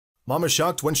Mom is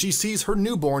shocked when she sees her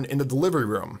newborn in the delivery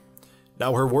room.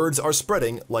 Now her words are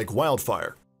spreading like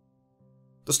wildfire.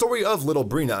 The story of little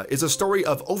Brina is a story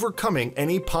of overcoming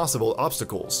any possible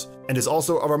obstacles, and is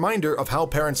also a reminder of how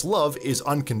parents' love is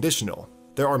unconditional.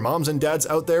 There are moms and dads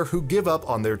out there who give up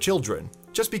on their children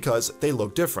just because they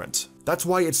look different. That's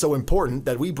why it's so important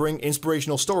that we bring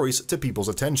inspirational stories to people's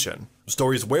attention.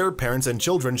 Stories where parents and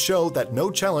children show that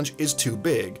no challenge is too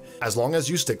big, as long as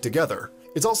you stick together.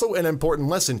 It's also an important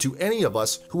lesson to any of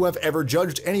us who have ever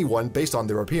judged anyone based on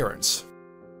their appearance.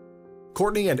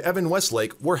 Courtney and Evan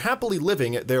Westlake were happily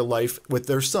living their life with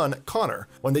their son, Connor,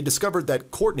 when they discovered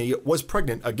that Courtney was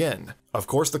pregnant again. Of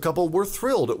course, the couple were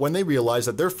thrilled when they realized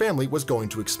that their family was going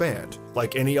to expand.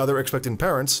 Like any other expectant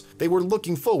parents, they were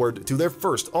looking forward to their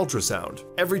first ultrasound.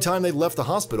 Every time they left the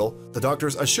hospital, the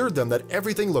doctors assured them that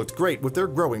everything looked great with their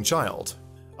growing child.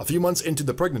 A few months into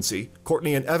the pregnancy,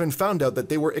 Courtney and Evan found out that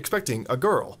they were expecting a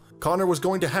girl. Connor was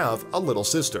going to have a little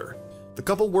sister. The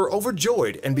couple were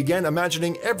overjoyed and began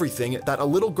imagining everything that a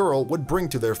little girl would bring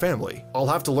to their family. "I'll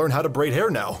have to learn how to braid hair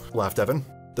now," laughed Evan.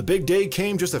 The big day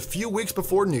came just a few weeks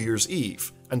before New Year's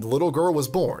Eve, and the little girl was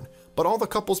born, but all the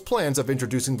couple's plans of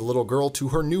introducing the little girl to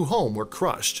her new home were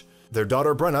crushed. Their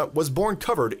daughter Brenna was born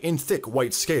covered in thick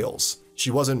white scales.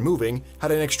 She wasn't moving,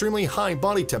 had an extremely high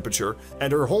body temperature,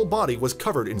 and her whole body was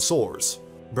covered in sores.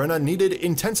 Brenna needed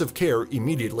intensive care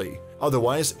immediately,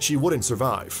 otherwise she wouldn't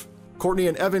survive. Courtney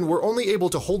and Evan were only able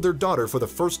to hold their daughter for the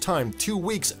first time 2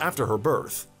 weeks after her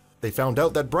birth. They found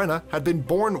out that Brenna had been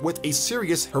born with a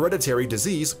serious hereditary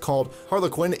disease called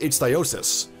harlequin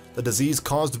ichthyosis. The disease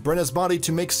caused Brenna's body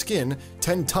to make skin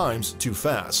 10 times too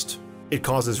fast. It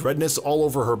causes redness all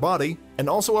over her body and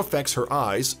also affects her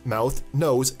eyes, mouth,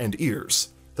 nose, and ears.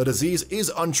 The disease is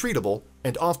untreatable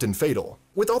and often fatal.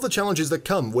 With all the challenges that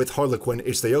come with harlequin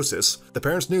ichthyosis, the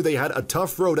parents knew they had a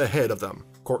tough road ahead of them.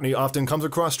 Courtney often comes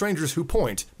across strangers who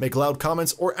point, make loud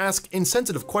comments, or ask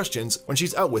insensitive questions when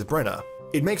she's out with Brenna.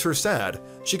 It makes her sad.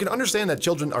 She can understand that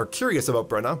children are curious about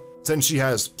Brenna, since she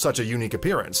has such a unique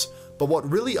appearance. But what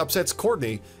really upsets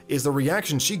Courtney is the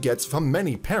reaction she gets from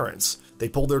many parents. They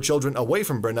pull their children away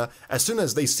from Brenna as soon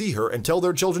as they see her and tell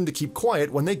their children to keep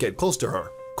quiet when they get close to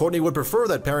her. Courtney would prefer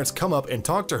that parents come up and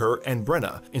talk to her and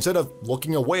Brenna, instead of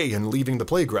looking away and leaving the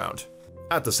playground.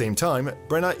 At the same time,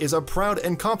 Brenna is a proud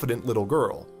and confident little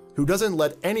girl, who doesn't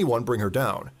let anyone bring her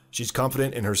down. She's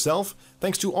confident in herself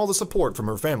thanks to all the support from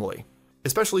her family,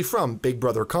 especially from big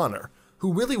brother Connor,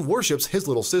 who really worships his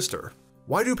little sister.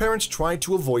 Why do parents try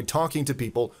to avoid talking to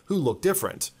people who look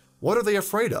different? What are they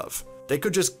afraid of? They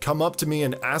could just come up to me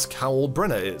and ask how old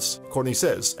Brenna is, Courtney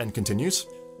says, and continues.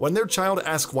 When their child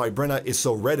asks why Brenna is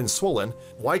so red and swollen,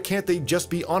 why can't they just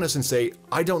be honest and say,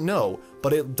 "I don't know,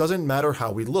 but it doesn't matter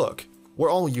how we look. We're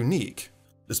all unique."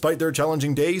 Despite their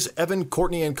challenging days, Evan,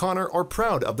 Courtney, and Connor are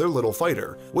proud of their little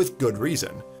fighter, with good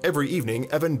reason. Every evening,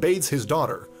 Evan bathes his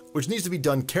daughter, which needs to be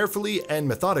done carefully and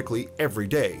methodically every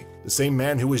day. The same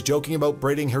man who was joking about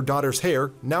braiding her daughter's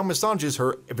hair now massages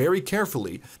her very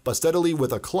carefully, but steadily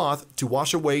with a cloth to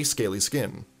wash away scaly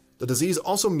skin. The disease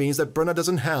also means that Brenna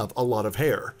doesn't have a lot of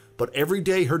hair, but every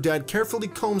day her dad carefully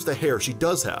combs the hair she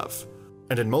does have.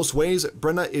 And in most ways,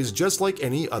 Brenna is just like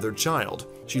any other child.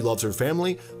 She loves her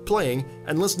family, playing,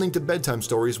 and listening to bedtime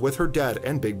stories with her dad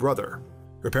and big brother.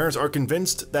 Her parents are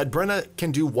convinced that Brenna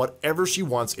can do whatever she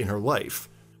wants in her life,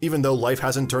 even though life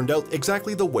hasn't turned out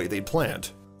exactly the way they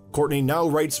planned. Courtney now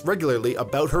writes regularly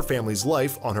about her family's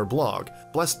life on her blog,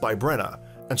 Blessed by Brenna,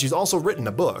 and she's also written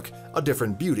a book, A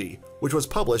Different Beauty, which was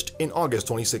published in August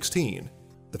 2016.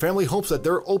 The family hopes that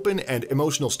their open and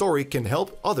emotional story can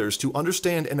help others to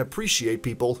understand and appreciate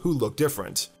people who look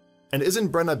different. And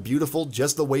isn't Brenna beautiful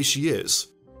just the way she is?